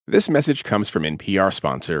This message comes from NPR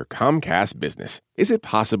sponsor Comcast Business. Is it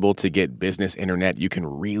possible to get business internet you can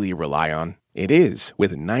really rely on? It is,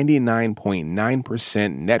 with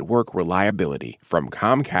 99.9% network reliability from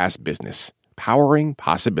Comcast Business, powering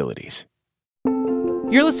possibilities.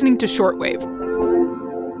 You're listening to Shortwave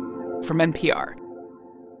from NPR.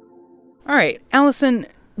 All right, Allison,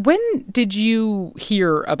 when did you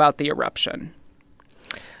hear about the eruption?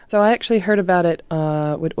 So I actually heard about it,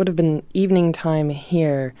 would have been evening time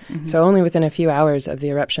here, so only within a few hours of the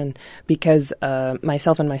eruption, because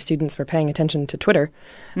myself and my students were paying attention to Twitter,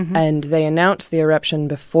 and they announced the eruption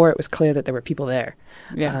before it was clear that there were people there.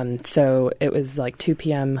 Yeah. So it was like 2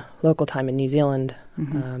 p.m. local time in New Zealand,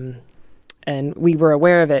 and we were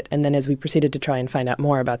aware of it, and then as we proceeded to try and find out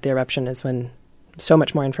more about the eruption is when so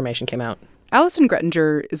much more information came out. Allison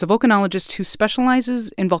Grettinger is a volcanologist who specializes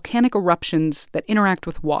in volcanic eruptions that interact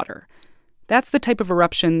with water. That's the type of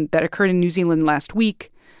eruption that occurred in New Zealand last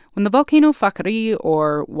week when the volcano Whakaari,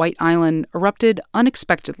 or White Island, erupted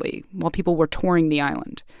unexpectedly while people were touring the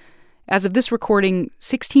island. As of this recording,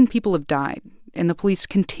 16 people have died, and the police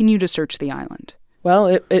continue to search the island. Well,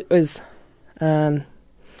 it was...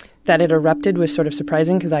 that it erupted was sort of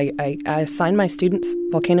surprising because I assigned my students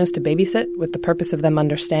volcanoes to babysit with the purpose of them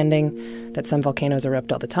understanding that some volcanoes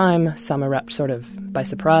erupt all the time, some erupt sort of by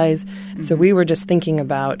surprise. So we were just thinking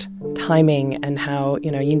about timing and how,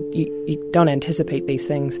 you don't anticipate these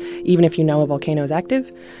things, even if you know a volcano is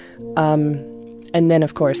active. And then,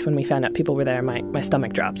 of course, when we found out people were there, my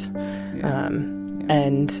stomach dropped.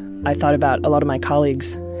 And I thought about a lot of my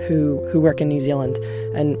colleagues who work in New Zealand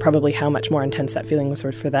and probably how much more intense that feeling was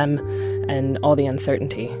for them and all the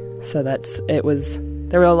uncertainty. So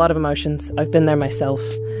there were a lot of emotions. I've been there myself.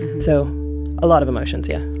 So a lot of emotions,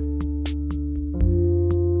 yeah.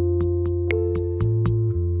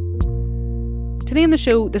 Today on the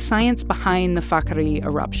show, the science behind the Whakaari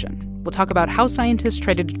eruption. We'll talk about how scientists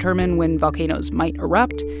try to determine when volcanoes might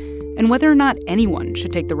erupt and whether or not anyone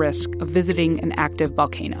should take the risk of visiting an active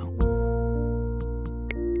volcano.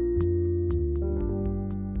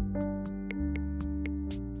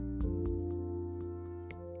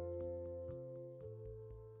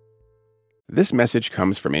 This message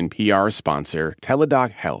comes from NPR sponsor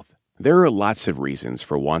Teladoc Health. There are lots of reasons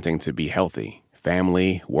for wanting to be healthy.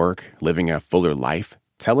 Family, work, living a fuller life.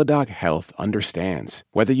 Teladoc Health understands.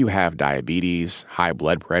 Whether you have diabetes, high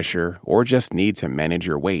blood pressure, or just need to manage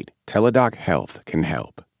your weight, Teladoc Health can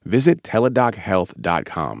help. Visit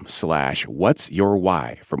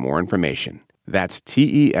teladochealth.com/whatsyourwhy for more information. That's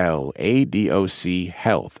TELADOC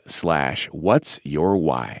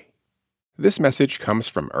health/whatsyourwhy. This message comes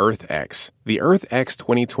from EarthX. The EarthX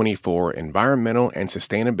 2024 Environmental and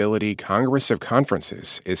Sustainability Congress of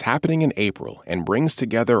Conferences is happening in April and brings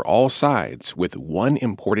together all sides with one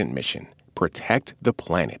important mission: protect the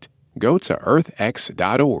planet. Go to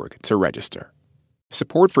earthx.org to register.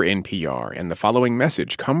 Support for NPR and the following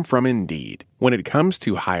message come from Indeed. When it comes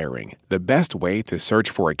to hiring, the best way to search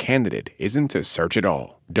for a candidate isn't to search at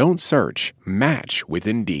all. Don't search, match with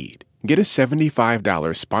Indeed. Get a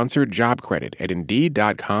 $75 sponsored job credit at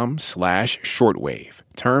Indeed.com/shortwave.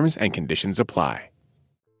 Terms and conditions apply.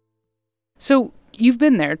 So you've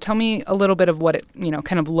been there. Tell me a little bit of what it,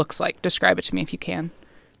 kind of looks like. Describe it to me if you can.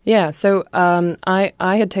 Yeah, so I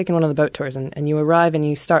had taken one of the boat tours, and you arrive and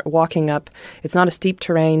you start walking up. It's not a steep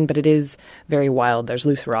terrain, but it is very wild. There's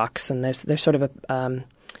loose rocks, and there's sort of a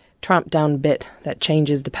tramp down bit that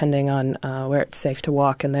changes depending on where it's safe to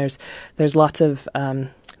walk. And there's lots of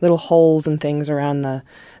little holes and things around the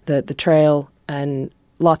trail, and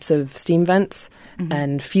lots of steam vents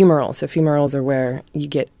and fumaroles. So fumaroles are where you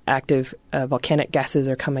get active volcanic gases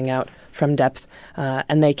are coming out from depth,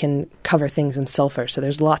 and they can cover things in sulfur. So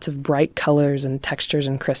there's lots of bright colors and textures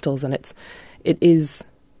and crystals, and it is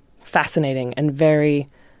fascinating and very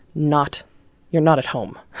you're not at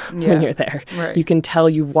home when you're there. Right. You can tell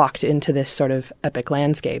you've walked into this sort of epic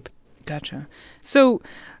landscape. Gotcha. So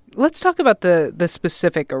let's talk about the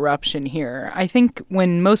specific eruption here. I think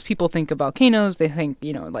when most people think of volcanoes, they think,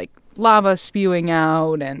 like lava spewing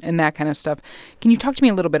out and that kind of stuff. Can you talk to me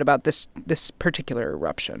a little bit about this particular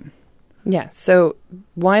eruption? Yeah, so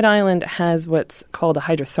White Island has what's called a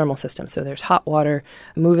hydrothermal system. So there's hot water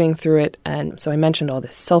moving through it. And so I mentioned all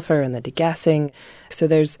this sulfur and the degassing. So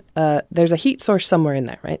there's a heat source somewhere in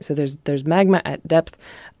there, right? So there's magma at depth,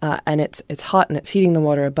 and it's hot and it's heating the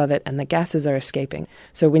water above it, and the gases are escaping.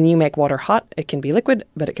 So when you make water hot, it can be liquid,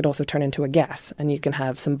 but it could also turn into a gas. And you can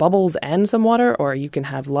have some bubbles and some water, or you can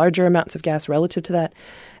have larger amounts of gas relative to that.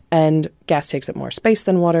 And gas takes up more space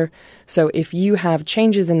than water. So if you have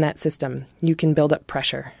changes in that system, you can build up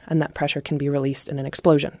pressure, and that pressure can be released in an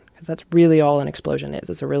explosion, because that's really all an explosion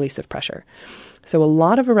is a release of pressure. So a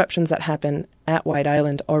lot of eruptions that happen at White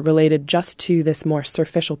Island are related just to this more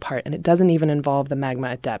superficial part, and it doesn't even involve the magma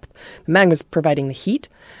at depth. The magma is providing the heat,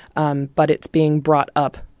 but it's being brought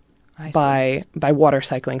up by water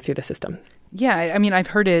cycling through the system. Yeah, I mean, I've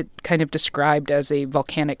heard it kind of described as a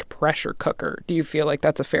volcanic pressure cooker. Do you feel like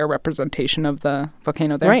that's a fair representation of the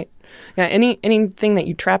volcano there? Right. Yeah, anything that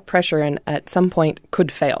you trap pressure in at some point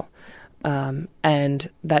could fail. And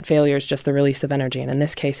that failure is just the release of energy. And in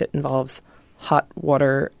this case, it involves hot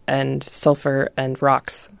water and sulfur and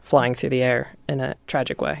rocks flying through the air in a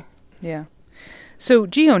tragic way. Yeah. So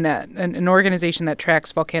GeoNet, an organization that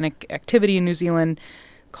tracks volcanic activity in New Zealand,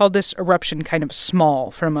 called this eruption kind of small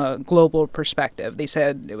from a global perspective. They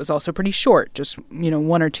said it was also pretty short, just,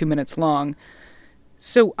 1 or 2 minutes long.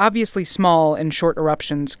 So obviously small and short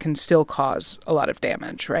eruptions can still cause a lot of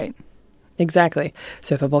damage, right? Exactly.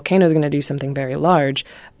 So if a volcano is going to do something very large,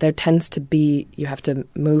 there tends to be, you have to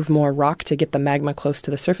move more rock to get the magma close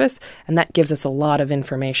to the surface, and that gives us a lot of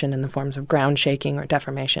information in the forms of ground shaking or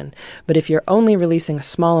deformation. But if you're only releasing a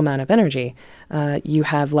small amount of energy, you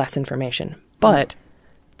have less information. But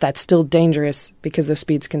that's still dangerous because those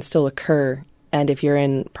speeds can still occur. And if you're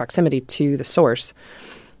in proximity to the source,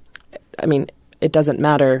 I mean, it doesn't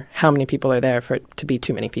matter how many people are there for it to be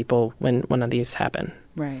too many people when one of these happen.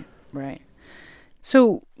 Right.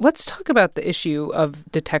 So let's talk about the issue of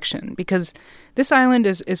detection, because this island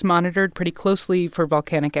is monitored pretty closely for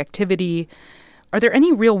volcanic activity. Are there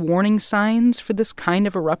any real warning signs for this kind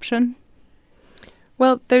of eruption?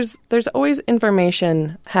 Well, there's always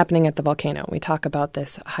information happening at the volcano. We talk about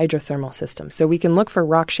this hydrothermal system. So we can look for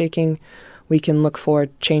rock shaking. We can look for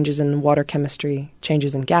changes in water chemistry,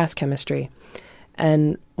 changes in gas chemistry.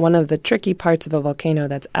 And one of the tricky parts of a volcano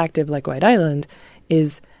that's active like White Island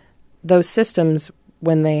is those systems,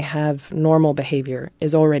 when they have normal behavior,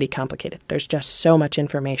 is already complicated. There's just so much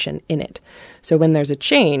information in it. So when there's a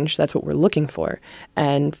change, that's what we're looking for.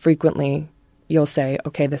 And frequently you'll say,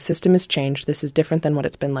 okay, the system has changed. This is different than what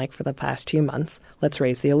it's been like for the past few months. Let's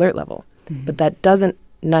raise the alert level. Mm-hmm. But that doesn't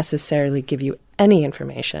necessarily give you any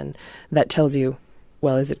information that tells you,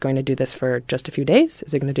 well, is it going to do this for just a few days?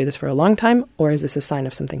 Is it going to do this for a long time? Or is this a sign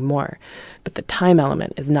of something more? But the time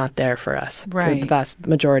element is not there for us for the vast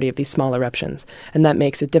majority of these small eruptions. And that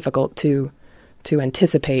makes it difficult to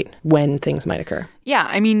anticipate when things might occur. Yeah,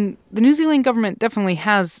 I mean, the New Zealand government definitely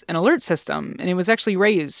has an alert system, and it was actually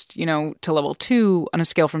raised, to level 2 on a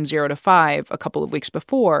scale from 0 to 5 a couple of weeks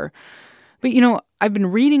before. But, I've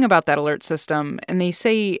been reading about that alert system, and they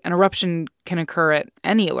say an eruption can occur at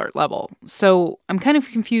any alert level. So I'm kind of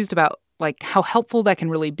confused about, how helpful that can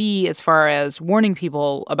really be as far as warning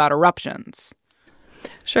people about eruptions.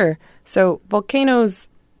 Sure. So volcanoes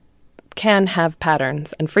can have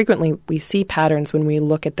patterns, and frequently we see patterns when we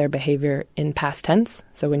look at their behavior in past tense.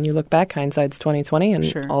 So when you look back, hindsight's 20/20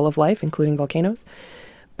 and all of life, including volcanoes.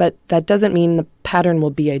 But that doesn't mean the pattern will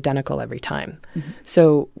be identical every time. Mm-hmm.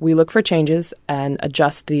 So we look for changes and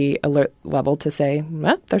adjust the alert level to say,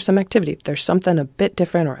 there's some activity. There's something a bit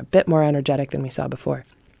different or a bit more energetic than we saw before.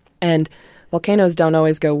 And volcanoes don't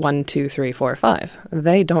always go 1, 2, 3, 4, 5.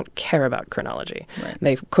 They don't care about chronology. Right.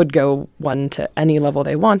 They could go 1 to any level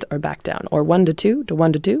they want or back down, or 1 to 2 to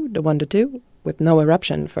 1 to 2 to 1 to 2 with no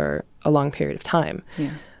eruption for a long period of time.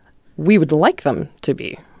 Yeah. We would like them to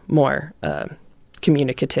be more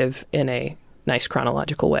communicative in a nice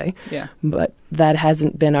chronological way. Yeah. But that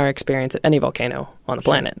hasn't been our experience at any volcano on the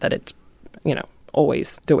planet, that it's,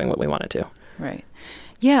 always doing what we want it to. Right.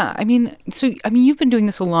 Yeah, I mean, you've been doing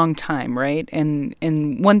this a long time, right? And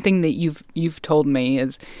one thing that you've told me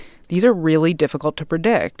is these are really difficult to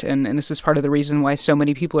predict, and this is part of the reason why so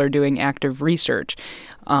many people are doing active research.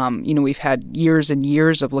 We've had years and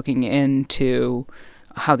years of looking into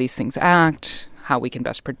how these things act, how we can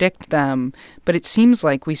best predict them, but it seems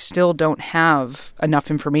like we still don't have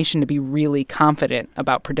enough information to be really confident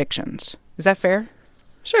about predictions. Is that fair?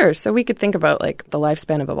 Sure. So we could think about the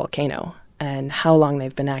lifespan of a volcano and how long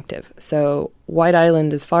they've been active. So White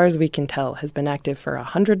Island, as far as we can tell, has been active for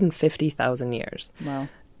 150,000 years. Wow.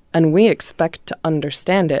 And we expect to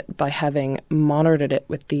understand it by having monitored it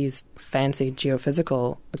with these fancy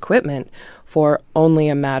geophysical equipment for only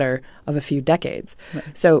a matter of a few decades. Right.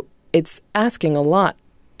 So it's asking a lot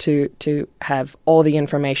to have all the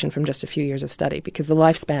information from just a few years of study, because the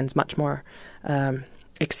lifespan's much more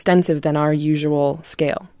extensive than our usual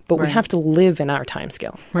scale. But we have to live in our time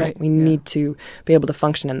scale. Right? We need to be able to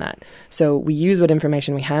function in that. So we use what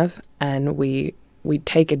information we have, and we we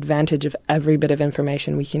take advantage of every bit of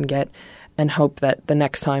information we can get and hope that the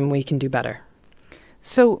next time we can do better.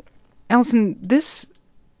 So, Alison, this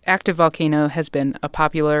active volcano has been a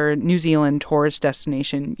popular New Zealand tourist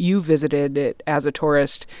destination. You visited it as a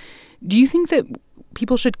tourist. Do you think that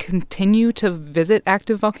people should continue to visit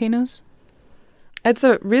active volcanoes? It's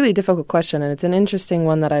a really difficult question, and it's an interesting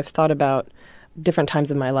one that I've thought about different times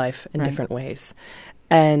in my life in different ways.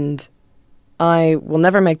 And I will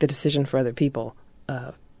never make the decision for other people,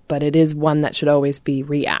 but it is one that should always be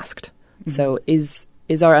re-asked. Mm-hmm. So is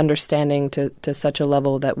our understanding to such a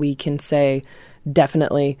level that we can say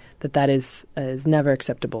definitely that is never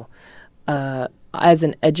acceptable? As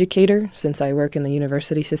an educator, since I work in the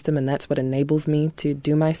university system and that's what enables me to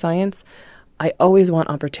do my science, I always want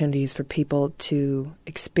opportunities for people to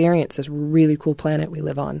experience this really cool planet we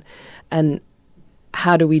live on. And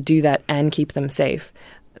how do we do that and keep them safe?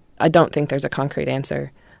 I don't think there's a concrete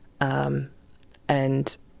answer.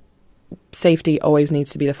 And safety always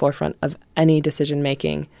needs to be the forefront of any decision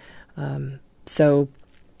making. So,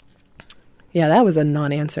 yeah, that was a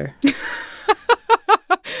non-answer.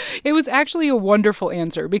 It was actually a wonderful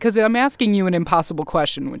answer because I'm asking you an impossible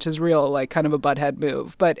question, which is real, like kind of a butthead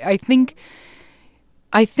move. But I think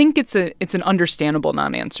it's an understandable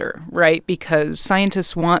non-answer, right? Because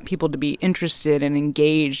scientists want people to be interested and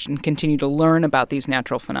engaged and continue to learn about these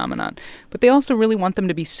natural phenomena. But they also really want them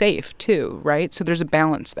to be safe too, right? So there's a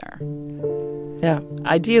balance there. Yeah.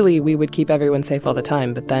 Ideally, we would keep everyone safe all the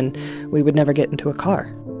time, but then we would never get into a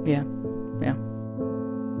car. Yeah. Yeah.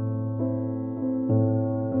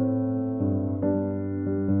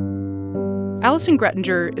 Alison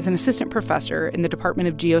Grettinger is an assistant professor in the Department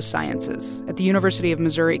of Geosciences at the University of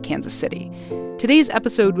Missouri, Kansas City. Today's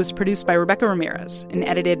episode was produced by Rebecca Ramirez and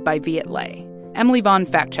edited by Viet Le. Emily Vaughn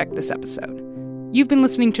fact-checked this episode. You've been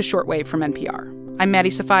listening to Shortwave from NPR. I'm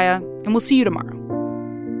Maddie Safaya, and we'll see you tomorrow.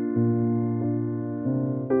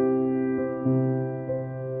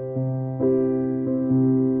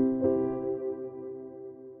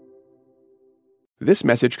 This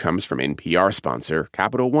message comes from NPR sponsor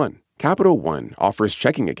Capital One. Capital One offers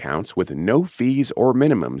checking accounts with no fees or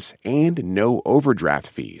minimums and no overdraft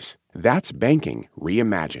fees. That's banking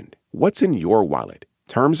reimagined. What's in your wallet?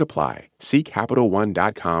 Terms apply. See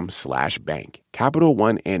CapitalOne.com/bank. Capital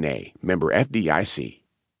One N.A., member FDIC.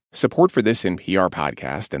 Support for this NPR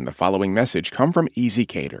podcast and the following message come from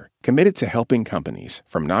ezCater, committed to helping companies,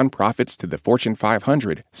 from nonprofits to the Fortune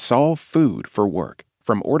 500, solve food for work.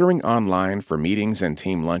 From ordering online for meetings and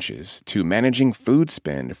team lunches to managing food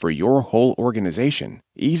spend for your whole organization,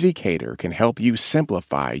 ezCater can help you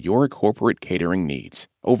simplify your corporate catering needs.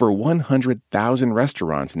 Over 100,000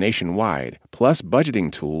 restaurants nationwide, plus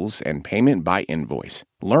budgeting tools and payment by invoice.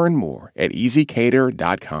 Learn more at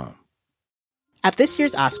ezcater.com. At this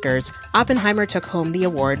year's Oscars, Oppenheimer took home the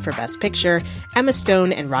award for Best Picture, Emma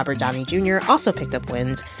Stone and Robert Downey Jr. also picked up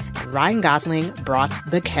wins, and Ryan Gosling brought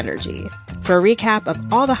the Kenergy. For a recap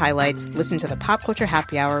of all the highlights, listen to the Pop Culture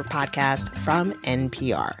Happy Hour podcast from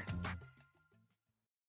NPR.